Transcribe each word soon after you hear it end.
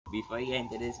before you get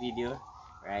into this video,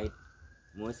 right,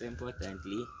 most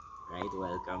importantly, right,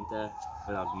 welcome to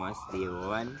Vlogmas Day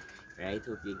 1, right.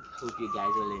 Hope you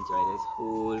guys will enjoy this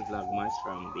whole Vlogmas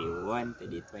from day 1 to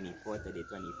day 24 to day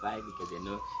 25, because you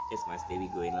know Christmas Day we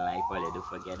going live all you do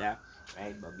forget that,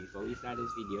 right. But before we start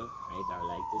this video, right, I would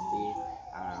like to say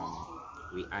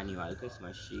we annual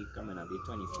Christmas tree coming up the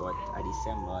 24th of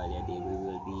December holiday. We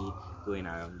will be going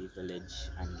around the village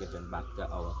and giving back to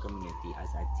our community as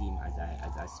a team,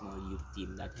 as a small youth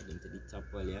team that heading to the top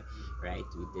earlier, right.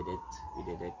 We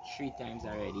did it 3 times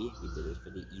already. We did it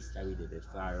for the Easter, we did it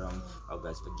for around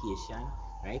August vacation,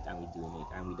 right, and we're doing it,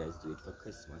 and we just do it for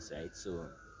Christmas, right. So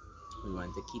we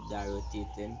want to keep that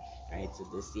rotating, right. So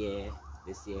this year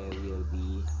we'll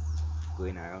be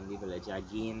going around the village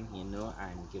again, you know,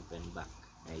 and giving back,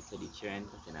 right, to the children,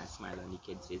 putting a smile on the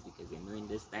kids' face, because you know in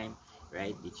this time,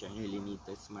 right, the children really need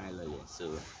to smile on you.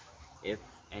 So if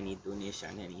any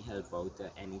donation, any help out or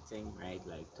anything, right,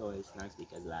 like toy snacks,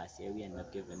 because last year we ended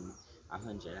up giving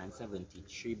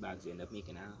 173 bags. We ended up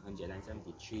making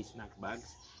 173 snack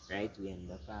bags, right. We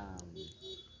ended up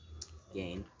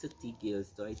getting 30 girls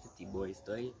toy, 30 boys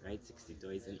toy, right, 60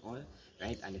 toys in all,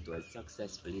 right, and it was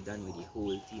successfully done with the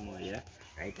whole team all year,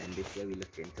 right. And this year we're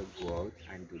looking to go out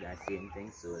and do that same thing.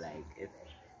 So like if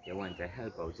you want to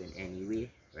help out in any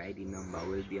way, right, the number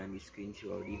will be on the screen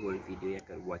throughout the whole video. You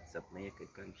could WhatsApp me, you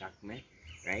could contact me,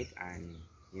 right, and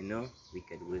you know we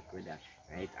could work with that,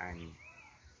 right. And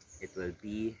it will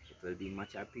be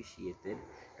much appreciated,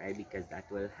 right, because that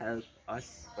will help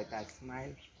us put a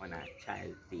smile on a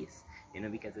child's face, you know,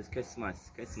 because it's Christmas.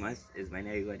 Christmas is when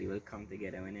everybody will come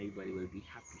together, when everybody will be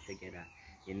happy together,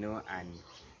 you know. And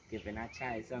giving a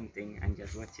child something and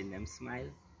just watching them smile,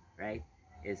 right,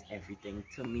 is everything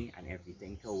to me and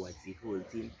everything towards the whole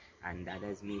team. And that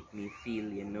does make me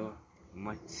feel, you know,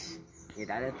 much, yeah,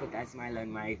 that does put a smile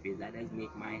on my face, that does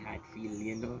make my heart feel,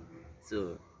 you know.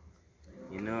 So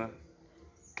you know,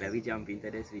 let me jump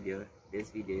into this video.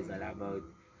 This video is all about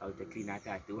how to clean a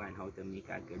tattoo and how to make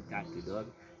a good tattoo dog,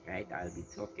 right. I'll be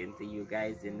talking to you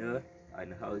guys, you know,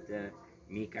 on how to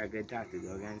make a good tattoo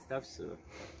dog and stuff. So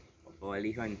for all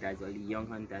the hunters, all the young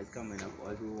hunters coming up,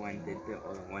 all who wanted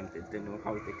to know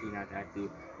how to clean a tattoo,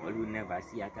 all who never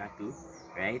see a tattoo,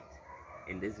 right,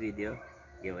 in this video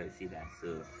you will see that.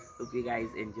 So hope you guys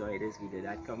enjoy this video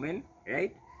that coming,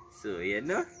 right. So you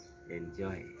know,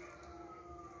 enjoy.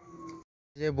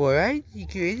 The boy, right? He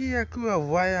created a crew of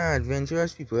wild and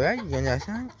adventurous people, right? You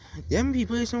understand? Them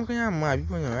people is some kind of mad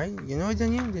people, right? You know the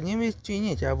name? The name is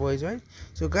Trini, boys, right?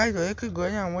 So guys, you could go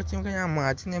and watch some kind of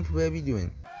mad thing them people be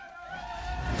doing.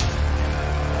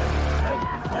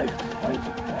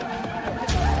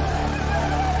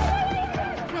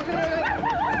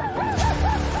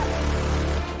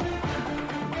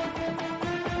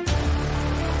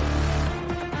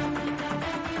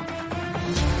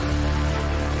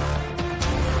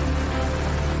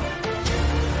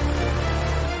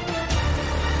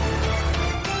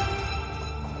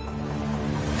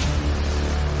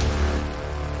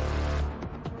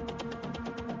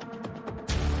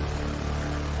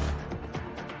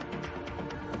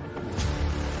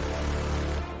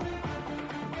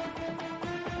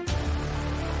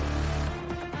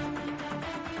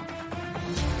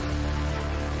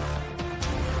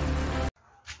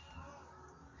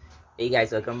 Hey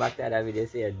guys, welcome back to another video.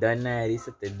 So you're done already.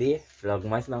 So today,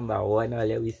 Vlogmas number 1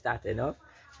 earlier we started off,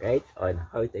 right, on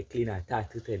how to clean a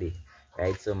tattoo today,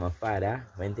 right. So my father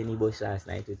went in the bush last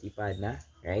night with his partner,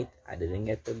 right. I didn't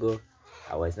get to go.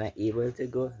 I was not able to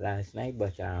go last night,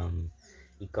 but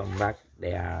he come back.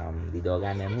 The dog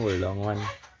and them hold long one,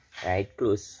 right,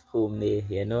 close home there,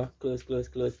 you know, close,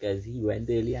 because he went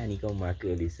early and he come back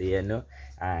early, so you know.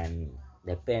 And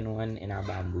the pen one in a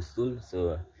bamboo stool.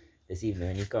 So this evening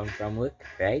when he come from work,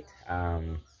 right,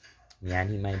 me and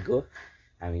he might go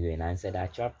and we going to answer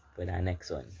that chop for the next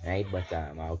one, right. But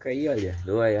I'll carry all you,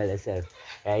 don't worry all yourself,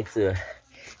 right. So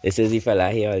this is the fella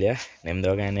here all you, them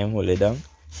dog and them hold it down,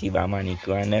 Shiba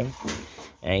Maniko and them,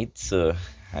 right. So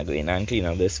I go in and clean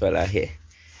up this fella here,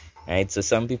 right. So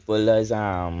some people does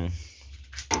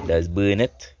burn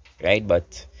it, right,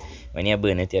 but when you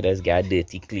burn it, you just get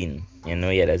dirty clean, you know.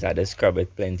 You just have to scrub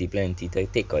it plenty to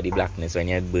take out the blackness when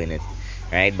you burn it,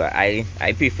 right. But I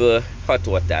prefer hot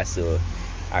water, so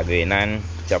I go in and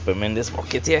chop him in this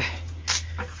bucket here,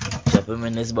 go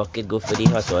for the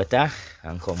hot water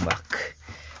and come back,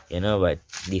 you know. But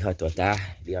the hot water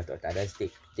does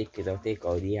take out the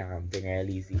thing real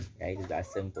easy, right. It's a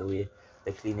simple way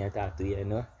to clean your tattoo, you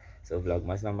know. So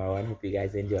Vlogmas number 1, hope you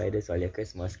guys enjoy this. All your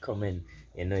Christmas coming,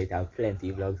 you know, it have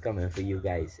plenty vlogs coming for you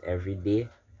guys every day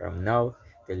from now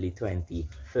till the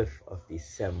 25th of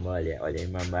December. Yeah, all you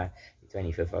remember the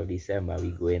 25th of December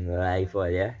we going live, all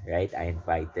yeah, right? I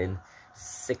inviting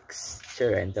 6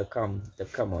 children to come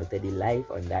out to the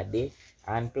live on that day,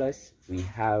 and plus we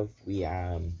have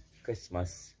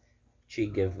Christmas tree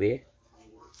giveaway,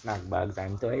 snack bags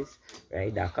and toys,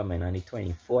 right? That coming on the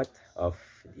 24th of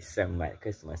December,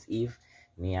 Christmas Eve.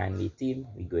 Me and the team,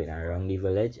 we going around the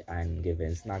village and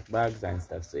giving snack bags and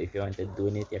stuff. So if you want to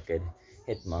donate, you could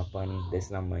hit me up on this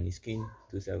number on the screen,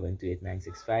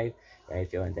 2728965. Right?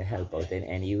 If you want to help out in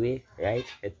any way, right,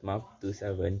 hit me up,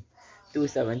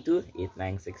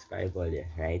 2728965, all yeah,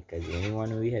 right? Because the only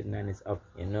one we heading on is up,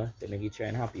 you know, to make you try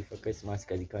and happy for Christmas,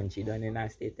 because the country done in our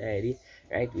state already,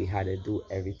 right? We had to do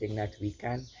everything that we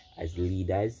can as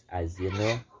leaders, as you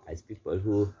know, as people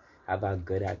who have a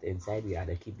good heart inside. We had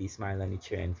to keep the smile on the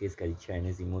children's face, because the children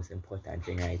is the most important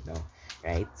thing right now,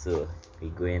 right? So we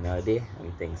going all day, and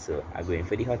we think so. I'm going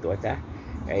for the hot water,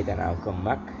 right? And I'll come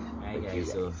back. Right,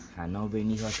 guys, so I now bring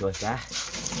the hot water.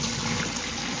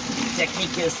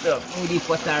 Technical stuff, move the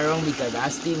pot around because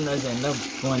that steam doesn't end up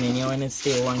going in. You want to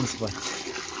stay one spot,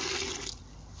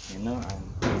 you know, and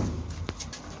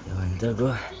you want to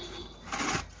go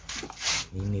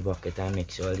in the bucket and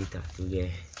make sure the tattoo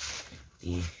get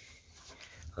the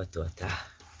hot water.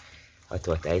 Hot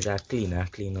water is a clean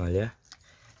all, yeah,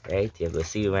 right? You go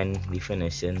see when the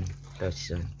finishing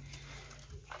touch on.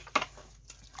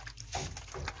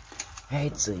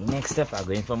 Right, so the next step I'm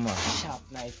going for more sharp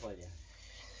knife, all, yeah.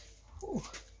 Ooh.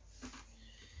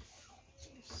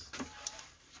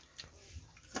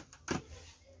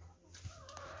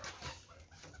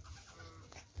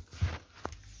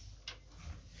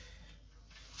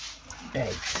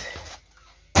 Right.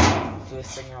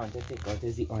 First thing I want to take out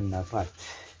is the under part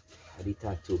of the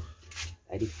tattoo.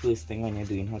 That's the first thing when you're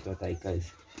doing hot water,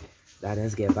 because that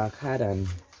does get back hard and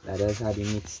that does have the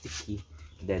meat sticky.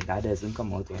 Then that doesn't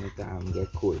come out when it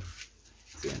get cold.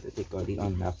 So you have to take out the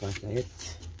under part of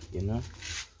it, you know,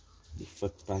 the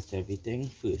foot part, everything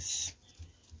first.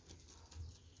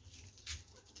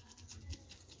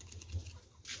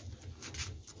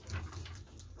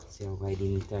 See how wide the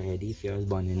meat already. If you was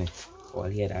burning it, all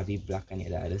here that be black and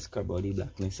you have to scrub all the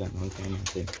blackness and all kind of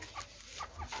thing.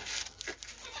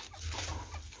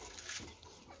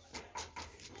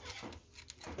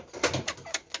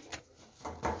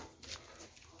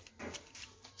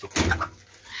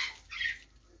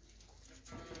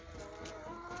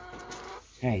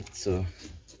 Right, so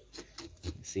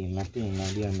see my thing now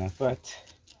the under part.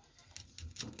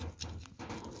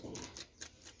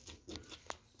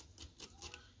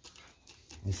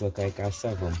 It's like a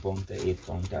 7 pound to 8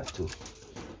 pound tattoo.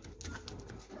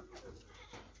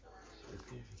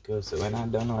 Okay, so when I'm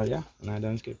done all, yeah, when I'm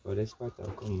done skip for this part, I'll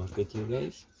come back with you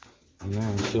guys. And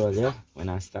I'm sure, yeah, when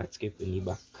I start skipping the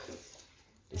back.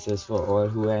 This is for all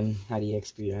who had the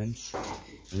experience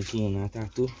in cleaning a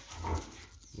tattoo.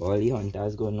 All the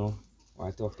hunters go know what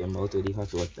I'm talking about with the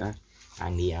hot water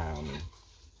and the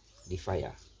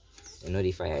fire. You know,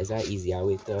 the fire is an easier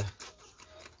way to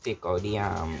take out the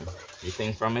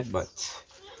thing from it, but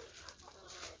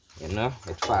you know,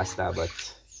 it's faster, but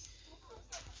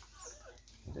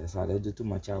you just have to do too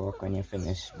much work when you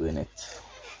finish doing it.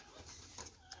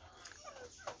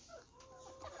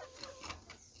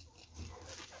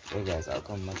 Okay guys, I'll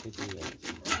come back with you guys.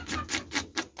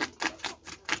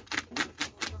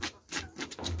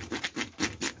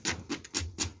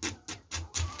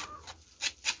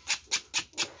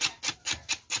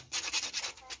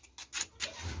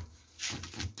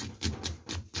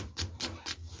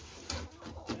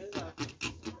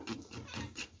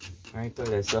 Right,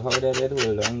 so how they did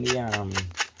hold on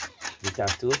the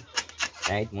tattoo,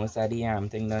 right? Most of the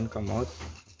thing don't come out,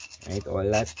 right? All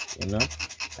that, you know,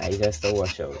 I just to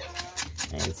wash out.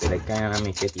 Right, so they kind of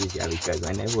make it easier, because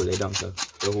when they hold it down to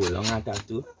hold on a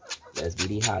tattoo, that's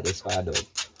be the hardest for a dog.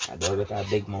 A dog with a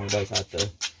big mouth does have to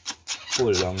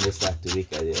hold on this tattoo,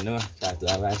 because you know, tattoo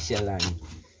have a shell and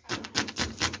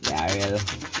the real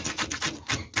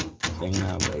thing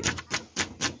now, but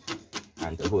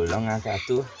and to hold on a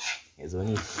tattoo, it's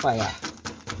only fire.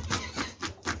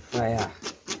 Fire.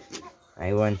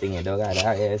 And one thing you don't got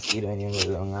to speed when you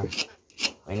hold on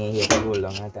when you hit to hold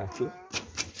on a tattoo,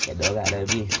 you don't got to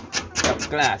be top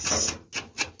class.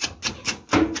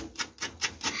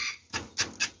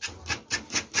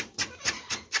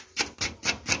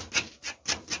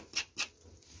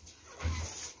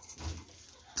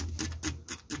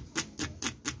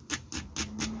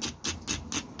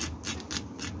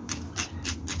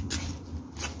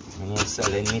 When you're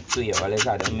selling meat too, you always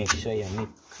have to make sure your meat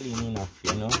clean enough,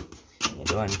 you know. You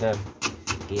don't want to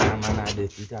give a man a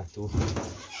dirty tattoo.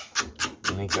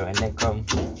 make sure when they come,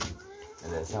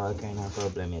 there's all kind of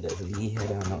problem. You just leave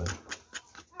head and all.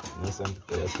 You know, some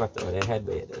people just cut out their head,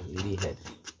 but you just leave head.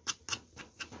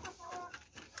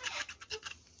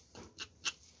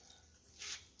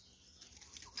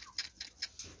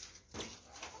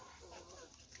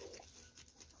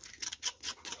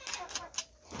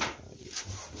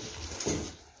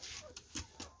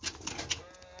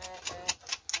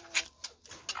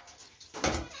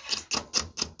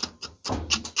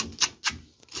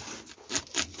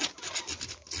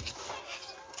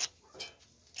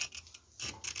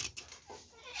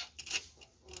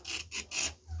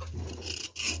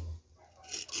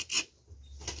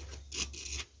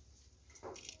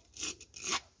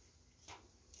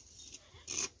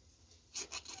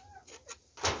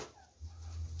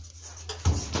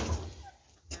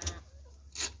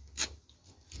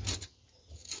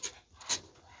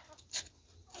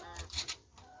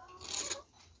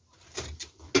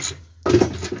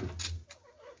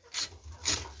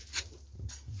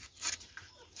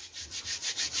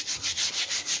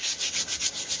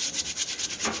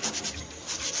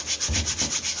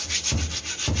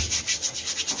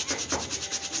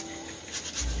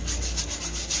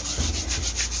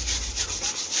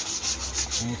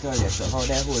 So how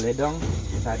they hold it down,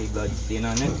 it has the blood stain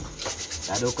on it,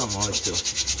 that don't come out too.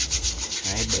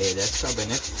 Right, but you're just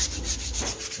scrubbing it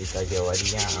because you want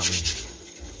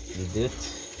the dirt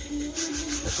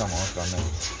to come out from it,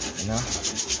 you know.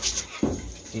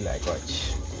 See, like, watch.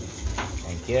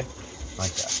 Thank you.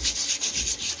 Watch that.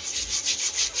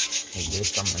 The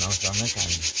dirt coming out from it,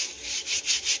 and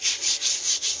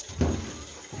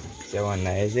see one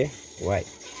that is it? White.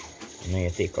 You know, you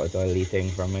take out all the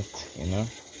thing from it, you know.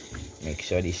 Make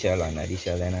sure the shell under the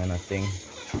shell and nothing.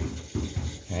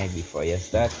 Right, before you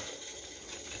start,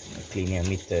 you clean your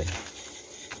meter.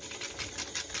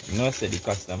 You know, so the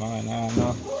customer no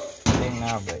thing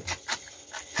now, but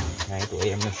right, where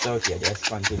you miss out, you just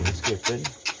continue scripting.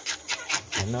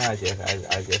 You know, as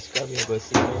you scrub, you go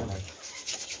see you know,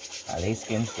 all the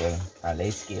skin still, all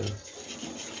the skill.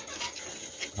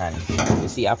 And you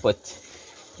see, I put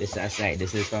this aside,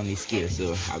 this is from the scale,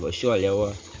 so I go show you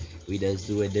what we just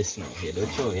do with this now. You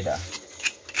don't show you that.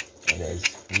 You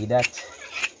just read that.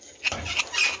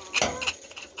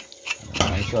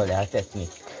 And show you a technique.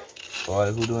 For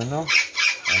all who don't know,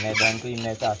 when I done clean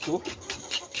the tattoo,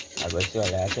 I go show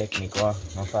you a technique what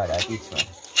my father teach me.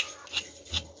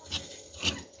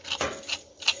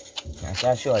 I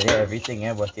can't show you everything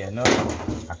here, but you know,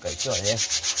 I can show you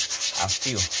a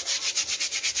few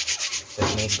to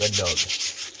make good dog.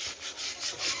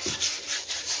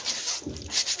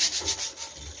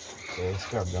 So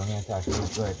scrub down your tattoo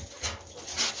good.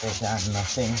 There's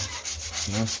nothing,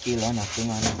 no skill or nothing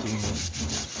or nothing.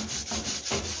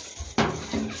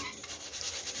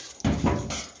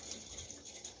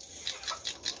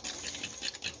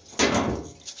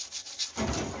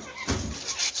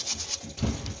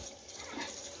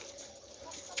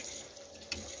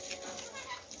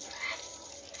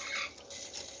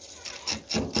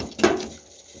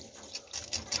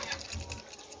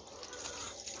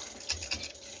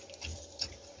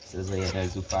 This is where you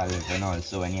do for living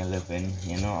also when you're living,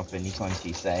 you know, up in the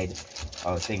countryside.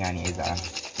 Our thing and is a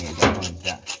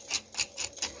hunter.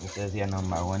 This is your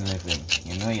number one living.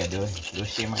 You know, you do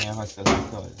shame on your hustle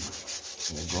at all.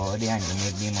 You go out there and you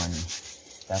make the money.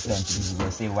 That's plenty people go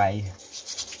say why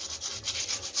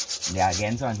they are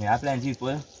against hunting. There are plenty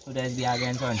people who does be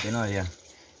against hunting all year,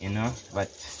 you know, but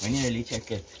when you really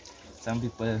check it, some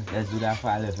people just do that for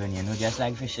a living, you know, just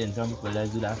like fishing, some people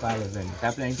just do that for a living. There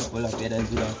are plenty people up here that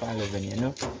do that for a living, you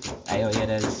know. I out here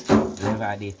just live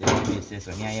a day-to-day basis.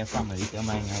 When you have your family to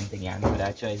mind and thing, you know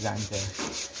that choice and to,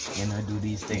 you know, do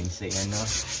these things, so, you know.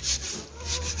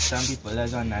 Some people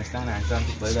just understand and some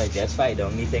people just fight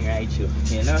down the thing right through,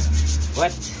 you know.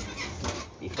 But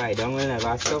the fight down will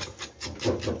never stop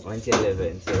once you're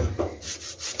living, so.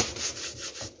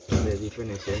 There's the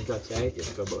finishing touch, right? You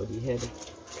scrub out the head.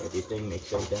 Everything, make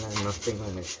sure there are nothing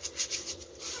on it.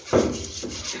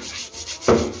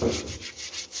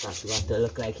 That's what to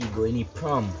look like he going to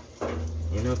prom.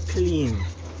 You know, clean.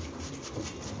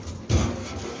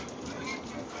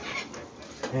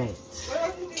 Right.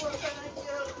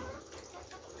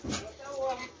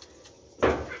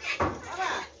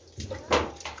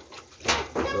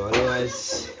 So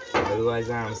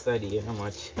otherwise studying how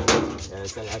much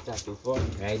sell a tattoo for.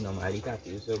 Right, normally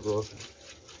tattoos will go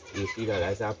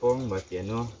 $80 a pound, but you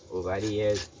know, over the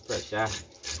years, pressure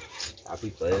of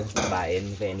people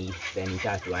buying penny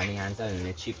tattoo and selling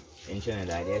it cheap in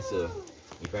Trinidad there, so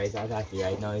the price of tattoo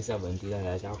right now is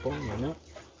 $70 a pound, you know,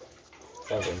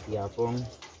 70 a pound.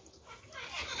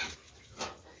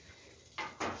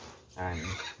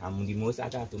 And the most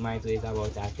tattoo might weigh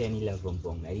about a 10-11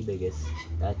 pounds. That's the biggest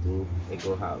tattoo they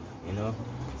go have, you know.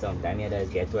 Sometimes it does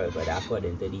get 12, but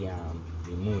according to the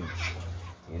moon,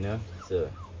 you know. So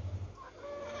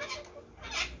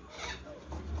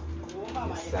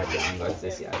this is the angle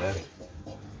to see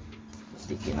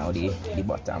sticking out the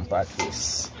bottom part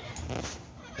first.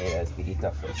 It has to be the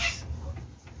toughest.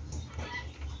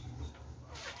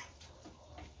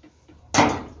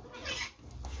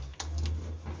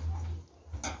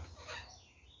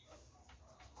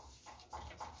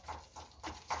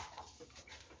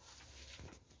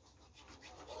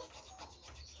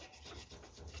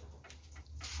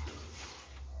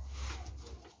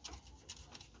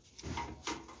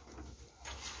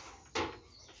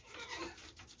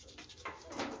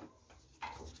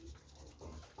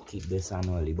 Keep this on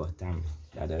all the bottom.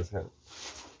 That does help.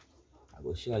 I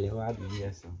will show you what I do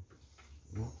here. So,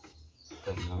 you know,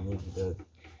 come now, maybe the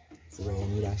so when you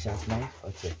need a sharp knife,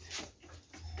 watch it.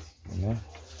 You know,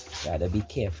 you gotta be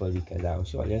careful because I will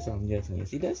show you something just now. You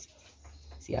see this?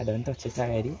 See, I don't touch it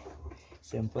already.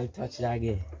 Simple touch that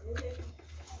again.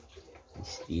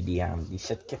 The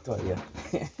shit cut all you.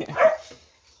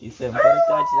 The simple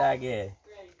touch that again.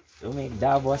 To make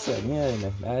that boss on here, you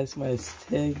know, that's my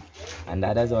thing. And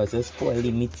that is also spoil the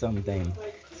meat sometimes.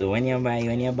 So when you're buying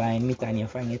meat and you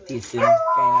find it tasting kind of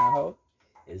how,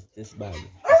 it's this bag. You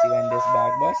see when this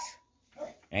bag boss?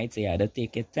 Right, so you have to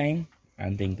take your time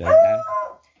and think of that.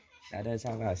 That does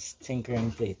have a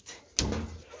stinkering plate.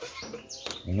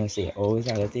 You know, so you always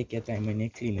have to take your time when you're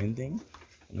cleaning things.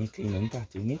 When you're cleaning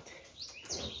tattoo meat.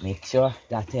 Make sure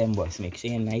that boss, make sure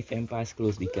your knife pass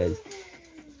close because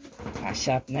a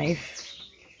sharp knife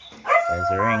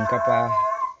does rank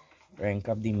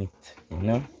up the meat, you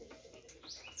know.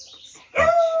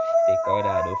 Take out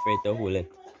that, don't afraid to hold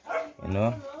it, you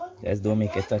know. Just don't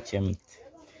make it touch your meat.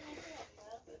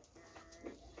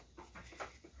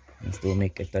 Just don't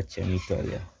make it touch your meat all,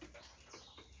 yeah.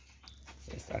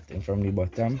 So starting from the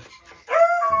bottom,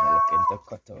 I'm looking to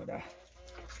cut out that.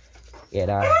 Yeah,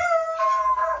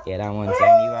 that one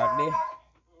side you back there.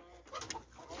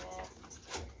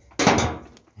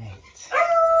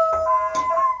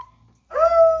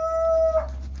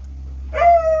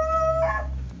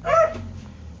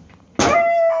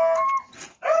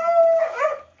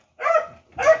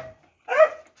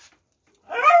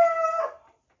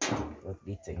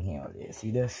 Thing here, you see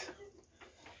this?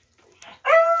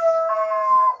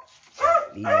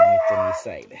 Leaving it on the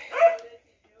side.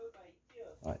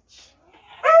 Watch.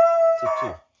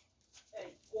 Two.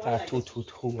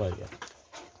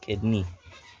 Kidney.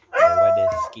 What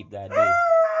this? Keep that there.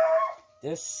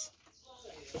 This,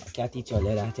 I can't teach all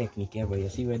that technique here, but you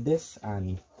see with this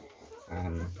and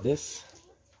this.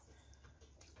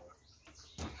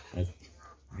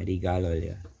 Ready, gal, all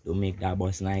here. Don't make that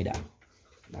boss neither.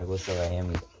 That goes over here.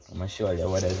 I'm gonna show you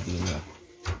what has been here.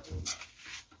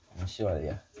 I'm gonna show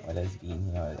you what has been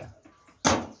here.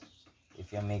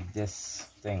 If you make this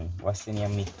thing, what's in your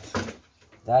meat?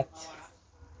 That,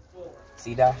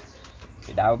 see that?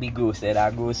 That will be gross.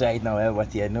 That goes right now,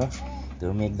 but you know.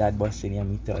 Don't make that bust in your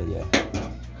meat all yeah.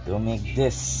 Don't make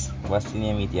this bust in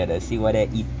your meat yeah. See what they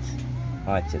eat.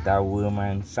 Watch it, that worm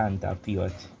and Santa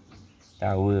Pete.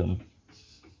 That worm.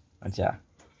 Watch that.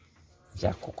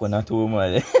 Coconut worm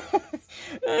all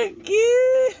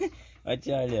okay. Watch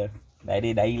all yeah. That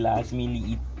he last meal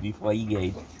he eat before he get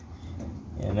it.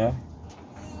 You know?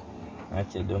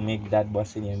 Watch it, don't make that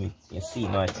bust in your meat. You see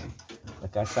not?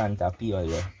 Like a Santa Pete all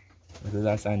yeah. This is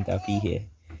a Santa Pete here.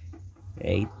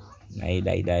 Right?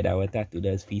 That what tattoo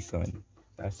does feast on.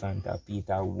 That Santa Pete,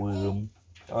 a worm,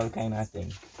 all kind of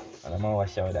things. And I'm gonna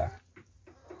wash out that.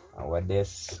 And what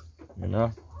this, you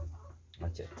know?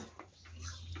 Watch it.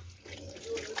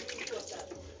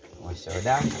 Wash out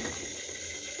that.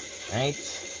 Right?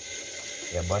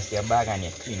 You bust your bag and you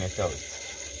clean it out.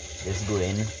 This go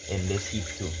in this heap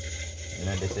too. You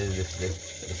know, this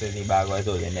is the bag was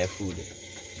holding their food.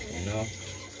 You know?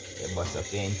 You bust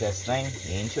up your intestine.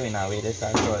 You ain't showing away this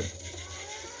at all.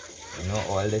 You know,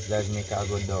 all this does make a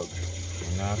good dog.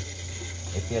 You know?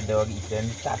 If your dog eating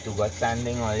tattoo got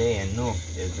standing all day, you know,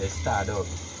 it's the star dog.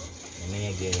 You know,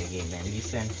 again. And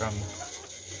listen from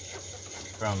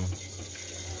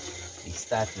the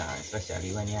start now,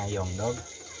 especially when you're a young dog.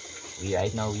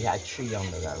 Right now we had 3 young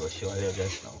dogs. I will show you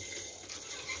just now.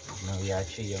 Now we have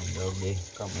 3 young dogs. They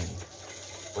come and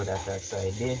put that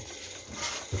aside there.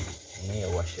 You know,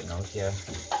 you're washing out here.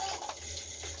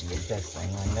 You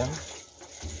testing on them.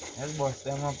 Just bust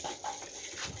them up.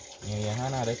 You know, your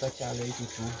hand had to touch all the way to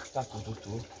tattoo to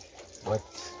 2. But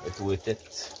it's worth it.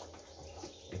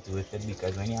 It's worth it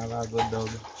because when you have a good dog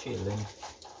chilling,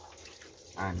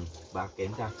 and back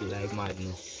in taffy like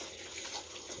madness.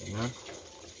 You know?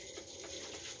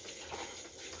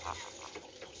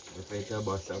 If it's a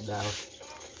bust up that's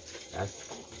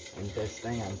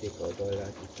intestine and take out all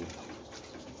that food.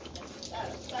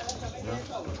 You know?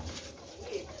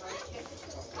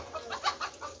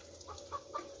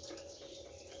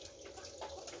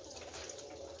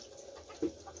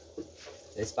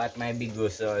 This part might be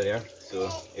gross earlier, so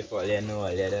if all you know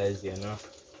all you does, you know.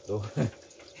 So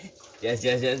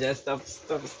just stop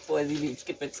pausing,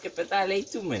 skip it all like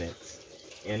 2 minutes.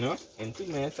 You know? In 2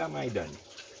 minutes am I done.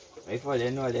 If all you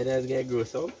know all you does get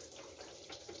gross out,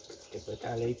 skip it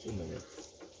all like 2 minutes.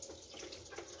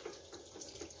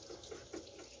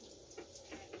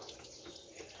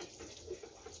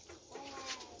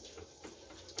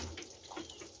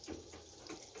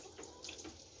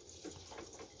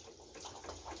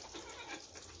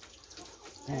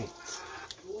 Right.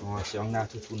 Watch young that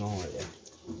to know all there.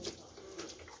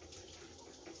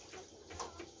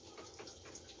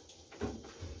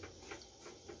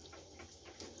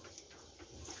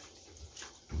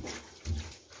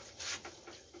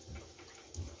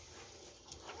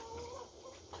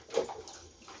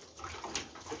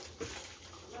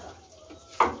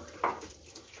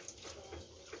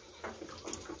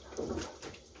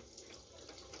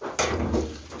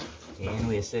 Ain't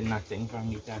wasted nothing from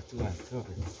the tattoo at all.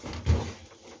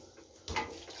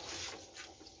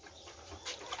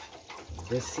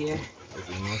 This here is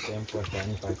the most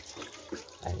important part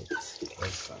of it.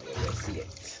 Let's see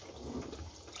it.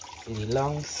 See the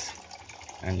lungs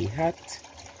and the heart.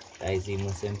 That is the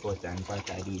most important part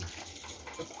of the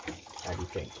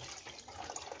thing.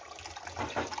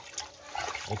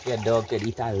 If your dog could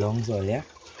eat our lungs all, yeah,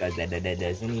 because that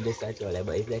doesn't need this at all,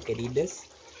 but if they could eat this,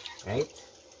 right?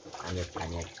 And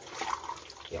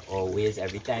you always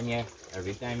every time you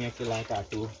kill a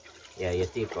tattoo, yeah, you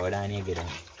take out and you get on.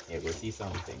 You go see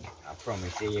something. I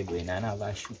promise you, you're going and have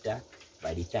a shooter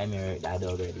by the time you're that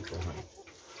dog ready for hunt.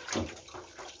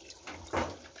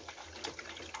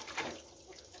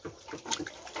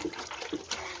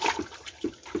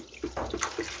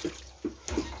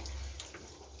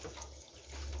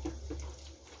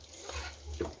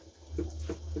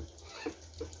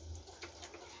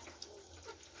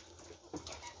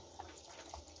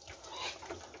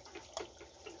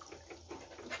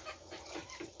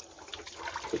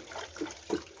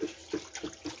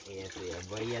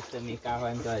 But yet to make a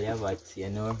hunt all, yeah, but you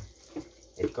know,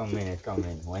 it coming.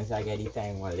 Once I get the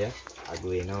time all, yeah, I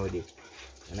go in all day.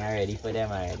 When I'm ready for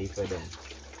them, I'm ready for them.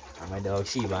 I'm a dog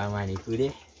Shiba and Maniku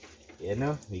today. You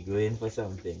know, we go in for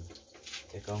something.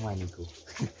 Check out Maniku.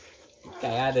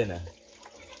 Tired now.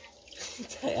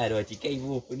 Tired, but you can't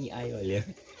even open the eye all, yeah.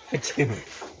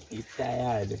 He's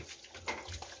tired.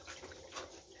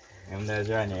 I'm just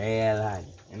running real hard.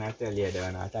 And I tell you,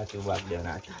 they're not tattoo back.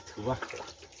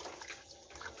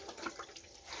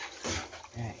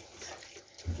 Right,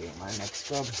 okay, my next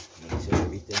scrub, make sure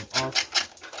everything off.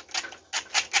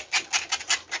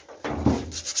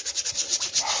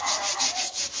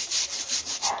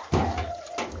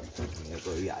 You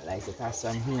go realize it has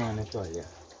some here on it all, yeah.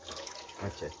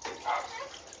 Watch it.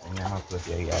 And you have to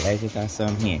realize it has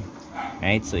some here.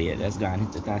 Right, so yeah, just go and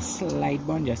hit it a slight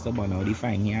bun just to burn out the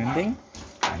fine here and thing.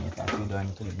 And you tattoo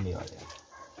done clean the all,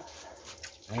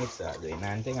 yeah. Right, so I'm doing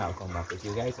anything, I'll come back with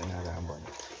you guys and I'll go and burn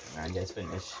it. And just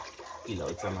finish peel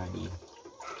out some of the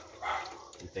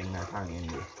thing that hang in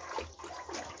there.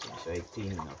 Make sure it's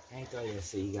clean enough. Right, well, you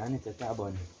see, you're going to take a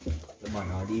bun. The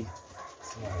bun all the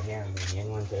small here and then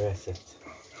you want to rest it.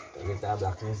 Because if that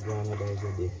blackness down there is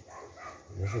a day.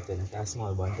 You just hit it a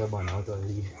small bun to bun out all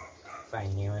the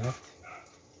fine here on it.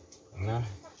 You know?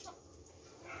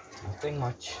 Nothing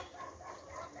much.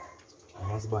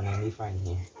 I just bun in the fine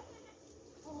here.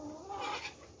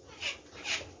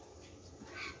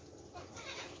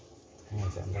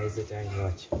 Yes, and that is the time you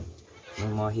watch. No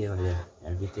more here or there.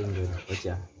 Everything good. Watch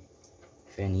out.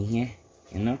 If any here,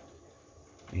 you know,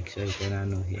 make sure you can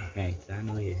know here. Right, I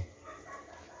know here.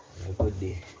 Have a good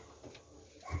day.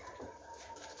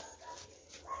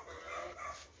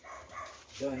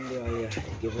 Done there, yeah.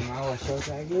 Give him a wash out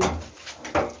again.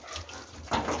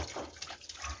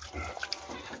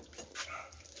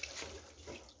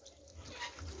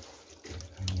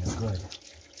 And you're good.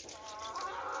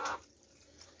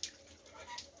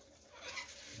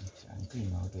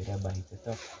 Clean out with a bite it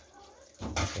up.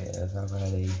 Okay, let's have a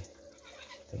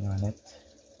thing on it.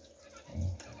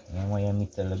 You don't want your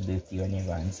meat to look dirty when you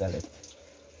go and sell it.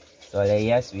 So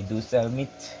yes, we do sell meat,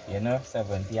 you know,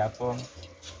 70 a pound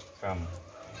from,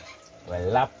 well,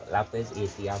 lap is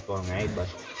 80 a pound, right? But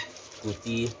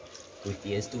cootie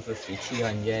Guti is 250,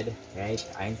 300, right?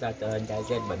 I ain't start to hunt as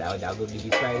yet, but that would be the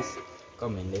price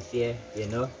coming this year, you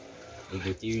know. The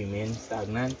Guti remains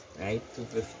stagnant, right?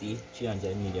 250,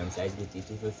 300, medium size Guti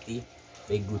 250,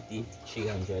 big Guti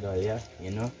 300 all year,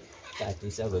 you know. Tattoo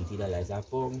 $70 a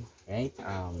pound, right?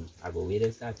 I go with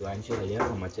the tattoo and show you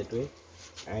how much it weighs,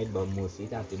 right? But mostly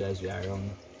tattoo does weigh around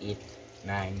 8,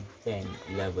 9, 10,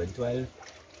 11, 12.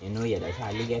 You know, you just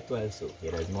hardly get 12, so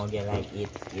you just more get like 8,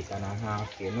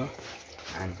 8.5, you know,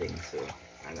 and things. So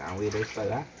I'm gonna weigh this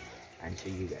fella and show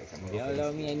you guys. I'm gonna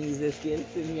allow me and use the scale.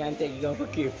 See me and take you for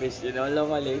crayfish, you know, long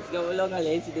legs, go long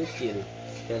legs to the scale.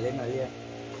 Tell him all here.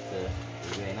 So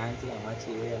we're going to see how much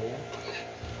he weighs here.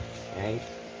 Right?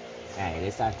 Alright,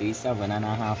 this tattoo is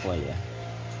 7.5 all here.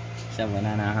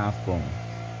 7.5 pounds,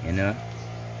 you know.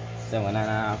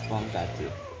 7.5 pound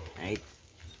tattoo. Right?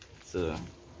 So,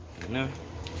 you know,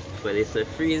 put this to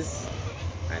freeze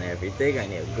and everything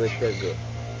and you're good to go.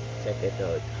 Check it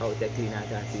out, how to clean a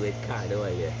tattoo with card over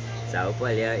here. So I hope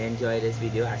all you enjoy this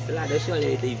video. I still have to show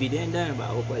you the video and done, but I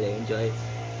hope all you enjoy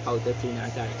how to clean a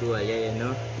tattoo over here, you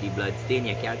know. The blood stain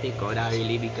you can't take out that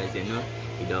really because you know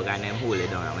the dog and them hold it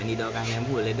down. And when the dog and them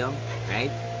hold it down,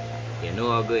 right? You know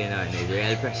what's going on. There's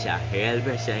real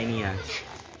pressure in here.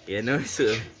 You know,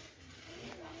 so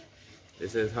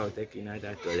this is how to clean a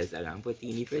tattoo. Let's go and put it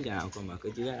in the fridge and I'll come back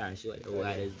with you and show you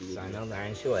what this do. So I'm not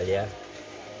going to show you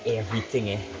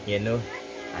everything, you know.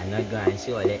 I'm not going to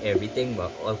show you everything, but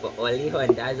for all the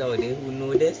hunters out there who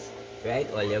know this, right?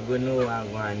 All you're going to know what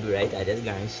I'm going to do, right? I'm just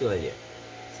going to show you.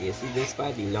 So you see this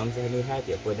part, the lungs and the heart,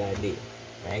 you put that there,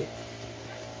 right?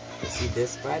 You see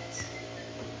this part,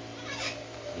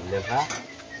 the liver,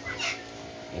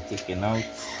 you're taking out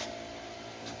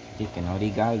the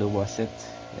gall, the bust it,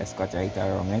 let's cut right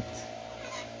around it,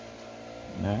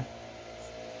 you know?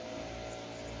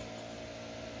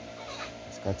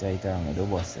 Cut right around it, don't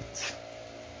bust it.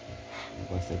 Don't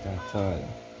bust it at all.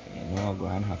 You know what's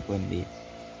going to happen there.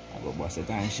 I go bust it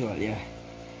and show you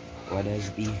what does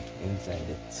be inside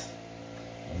it.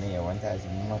 You know you want as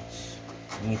much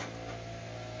meat.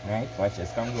 Right? Watch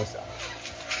this, come closer.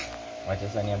 Watch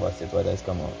this when you bust it, what does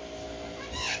come out.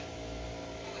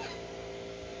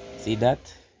 See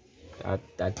that?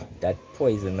 That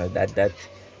poison, that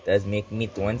does make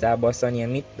meat. Once I bust on your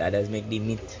meat, that does make the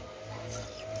meat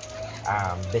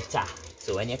bitter.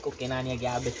 So when you're cooking and you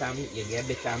get bitter meat,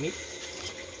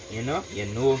 you know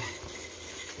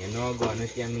going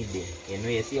with your meat there. You know,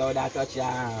 you see how that touch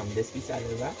this piece of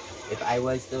liver? If I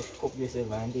was to cook this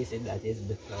liver and taste it, that is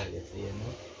bitter, you see, you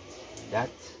know. That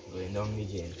going down the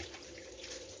drain.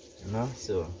 You know,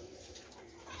 so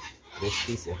this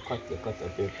piece you cut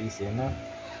up your piece, you know.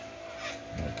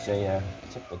 Make sure you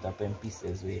chop it up in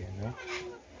pieces way, you know.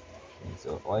 And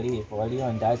so for all the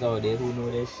hunters out there who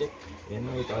know this shit, you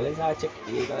know, it always have a chick,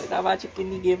 you always have a chick in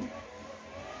the game.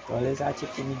 It always have a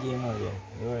chick in the game out there.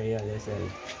 You worry all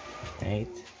yourself.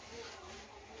 Right?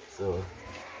 So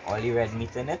all the red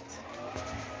meat in it.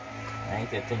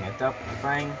 Right, you thing it up,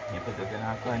 fine, you put it in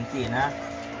a container.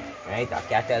 Right, I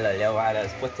can't tell all you what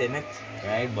else put in it,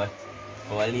 right? But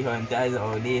for all the hunters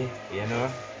out there, you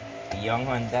know, the young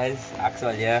hunters, ask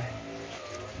all your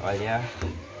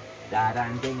dad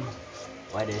and thing.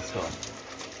 What is for?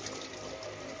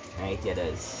 Right, yeah,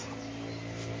 does.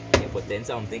 You put in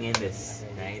something in this,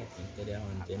 right? Into the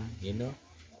hunting, you know.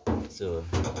 So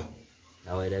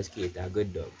now it does create a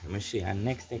good dog. I'm gonna show you our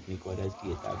next technique what does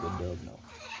create a good dog now.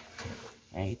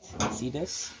 Right? See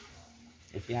this?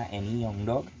 If you have any young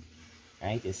dog,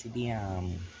 right? You see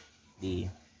the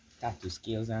tattoo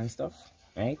scales and stuff,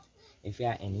 right? If you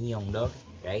have any young dog,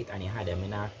 right, and you had them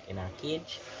in a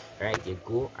cage, right, you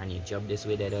go and you jump this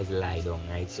way, that does lie down,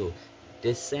 right? So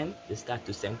this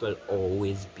tattoo scent will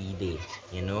always be there,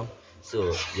 you know.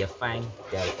 So you find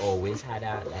they'll always have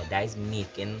like that is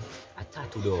making a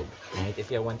tattoo dog, right? If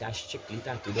you want a strictly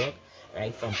tattoo dog,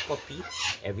 right, from puppy,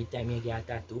 every time you get a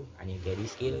tattoo and you get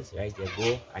these scales, right, you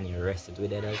go and you rest it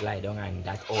with others lie down, and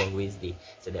that's always there.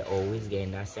 So they always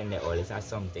getting that scent, they always have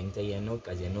something to, you know,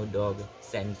 because you know dog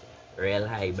scent real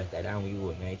high better than we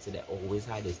would, right? So they always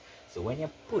have this. So when you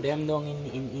put them down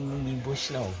in the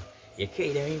bush now, you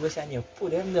create them in the bush and you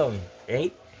put them down,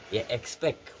 right? You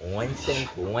expect one scent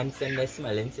they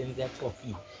smelling since they're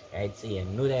puppy, right? So you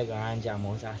know they're gonna jam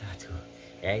out of tattoo.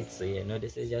 Right, so you know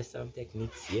this is just some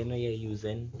techniques you know you're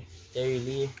using to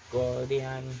really go out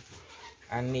there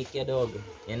and make your dog,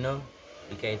 you know,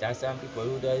 because there's some people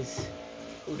who does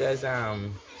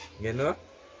you know,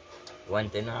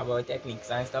 want to know about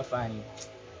techniques and stuff, and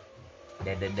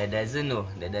they doesn't know.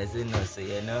 So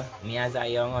you know, me as a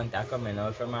young hunter coming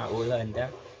out from an old hunter,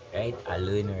 right? I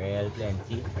learn real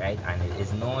plenty, right? And it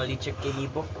is not only trick in the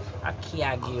book. I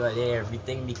can't give away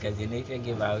everything because you know if you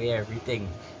give away everything,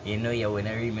 you know you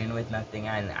wanna remain with nothing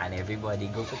and everybody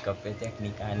go pick up your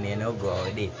technique and you know go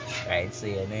out there, right? So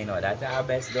you know that's our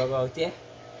best dog out there,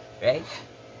 right?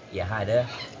 You had a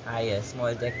higher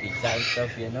small techniques and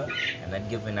stuff, you know, and not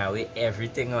giving away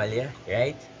everything all you,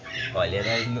 right? All you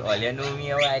know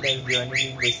me why that's the only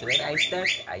thing. So when I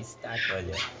start all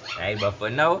you, right? But for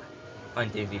now,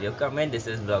 until video comment, this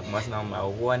is Vlogmas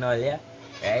 #1 all you,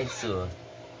 right? So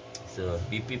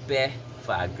be prepared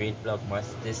for a great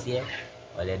Vlogmas this year.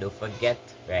 All you don't forget,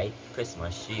 right?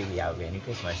 Christmas tree, we are wearing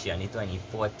Christmas tree on the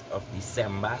 24th of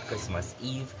December, Christmas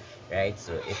Eve, right?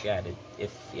 So if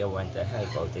you want to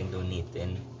help out in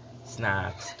donating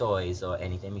snacks, toys, or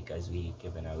anything, because we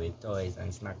giving away toys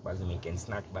and snack bags, we're making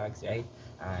snack bags, right?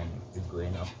 And we're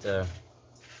going up to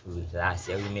last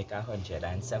year we make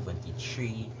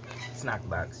 173 snack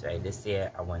bags, right? This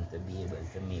year I want to be able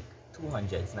to make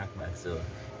 200 snack bags. So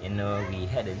you know we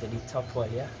heading to the top all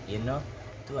year, you know.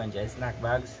 200 snack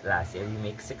bags. Last year we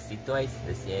make 60 toys.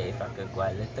 This year if I could go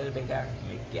a little bigger,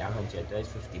 make 100 toys,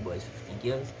 50 boys, 50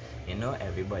 girls, you know,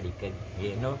 everybody could,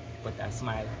 you know, put a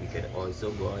smile. We could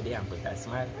also go out there and put a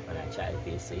smile on a child's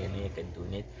face, so you know you could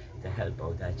donate to help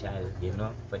out a child, you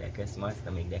know, for their Christmas,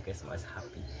 to make their Christmas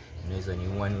happy. You know, there's only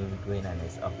one way we're going and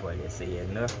it's up all there, so you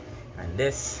know. And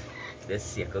this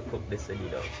you could cook this for the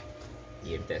dog.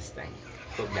 Yeah, this time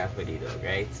cook that for the dog,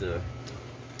 right? So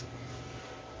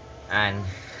and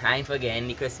I ain't forgetting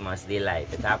the Christmas Day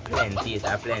life. It have plenty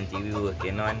we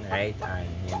working on, right? And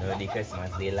you know the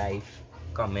Christmas Day life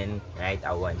coming, right?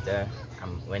 I want to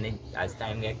as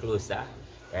time get closer,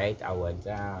 right? I want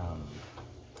to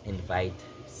invite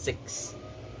 6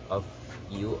 of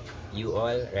you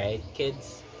all, right?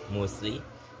 Kids mostly,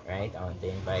 right? I want to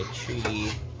invite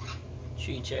 3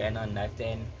 children under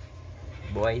 10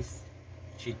 boys,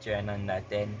 3 children under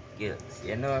 10 girls,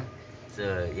 you know.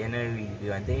 So, you know, we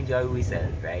want to enjoy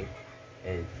ourselves, right?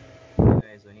 You know,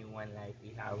 there's only one life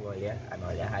we have all year, and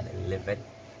all you had to live it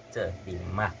to the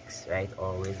max, right?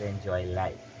 Always enjoy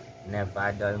life. Never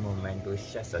a dull moment. Don't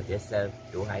stress out yourself.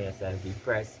 Don't have yourself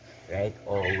depressed, right?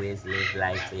 Always live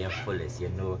life to your fullest. You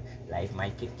know, life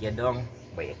might kick you down,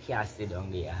 but you can't stay down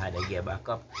there. You had to get back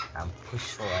up and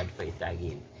push forward for it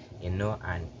again, you know,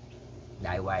 and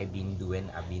that's what I've been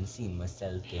doing. I've been seeing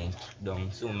myself getting kicked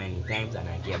down so many times, and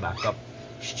I get back up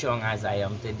strong as I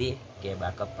am today. Get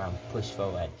back up and push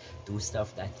forward. Do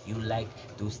stuff that you like.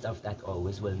 Do stuff that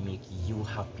always will make you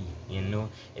happy. You know,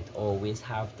 it always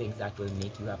have things that will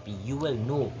make you happy. You will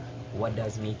know what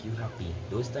does make you happy.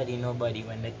 Don't study nobody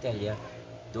when they tell you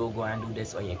don't go and do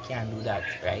this or you can't do that,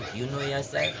 right? You know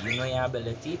yourself, you know your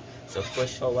ability, so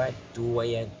push forward, do what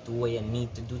you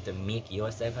need to do to make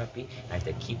yourself happy and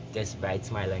to keep this bright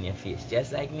smile on your face.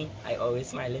 Just like me, I always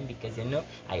smiling because you know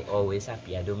I always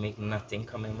happy. I don't make nothing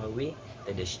come in my way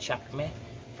to distract me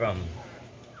from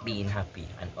being happy.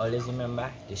 And always remember,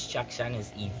 distraction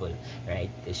is evil, right?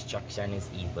 Distraction is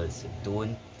evil. So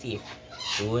don't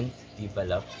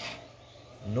develop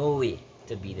no way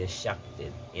to be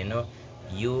distracted, you know.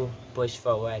 You push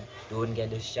forward, don't get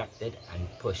distracted, and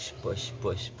push,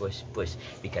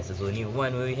 because there's only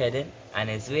one way we're heading, and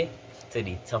it's way to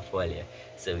the top wall here.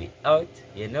 So we out,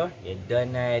 you know, you're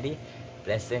done already.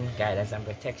 Blessing, guidance, and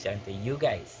protection to you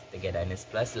guys. Togetherness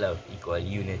plus love equal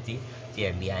unity.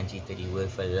 TMB and G to the world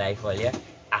for life all here.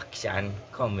 Action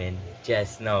coming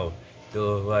just now.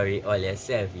 Don't worry all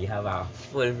yourself. We have a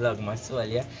full Vlogmas all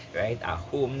here, right? At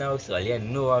home now, so all you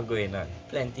know what's going on.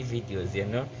 Plenty videos, you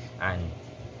know. And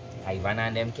Ivan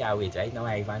and them can't wait. Right now,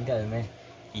 Ivan tell me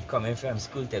he coming from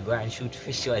school to go and shoot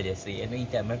fish all day. So you know, he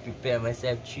tell me prepare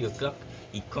myself 3 o'clock.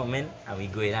 He coming and we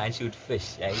going and shoot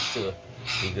fish, right? So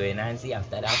we going and see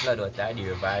after that flood water, the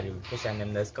river, the fish and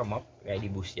them just come up, right? The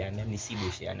bush and them, the sea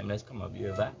bush and them just come up the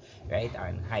river, right?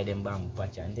 And hide them bamboo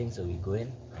patch and things. So we go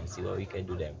in and see what we can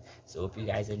do them. So hope you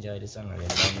guys enjoy the song and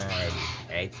done already,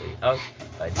 right? So we out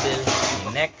until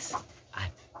the next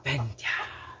adventure.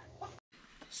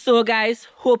 So guys,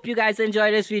 hope you guys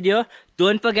enjoy this video.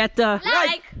 Don't forget to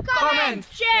like, comment,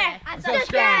 share, and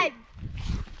subscribe.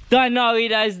 Don't know how he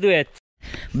does do it.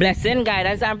 Blessing,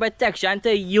 guidance, and protection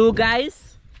to you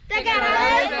guys.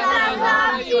 Togetherness,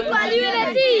 love, equal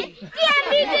unity.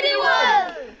 TNB to the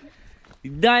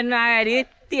world. Done already.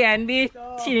 TNB,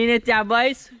 Trini,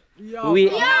 boys. We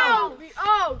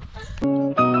out.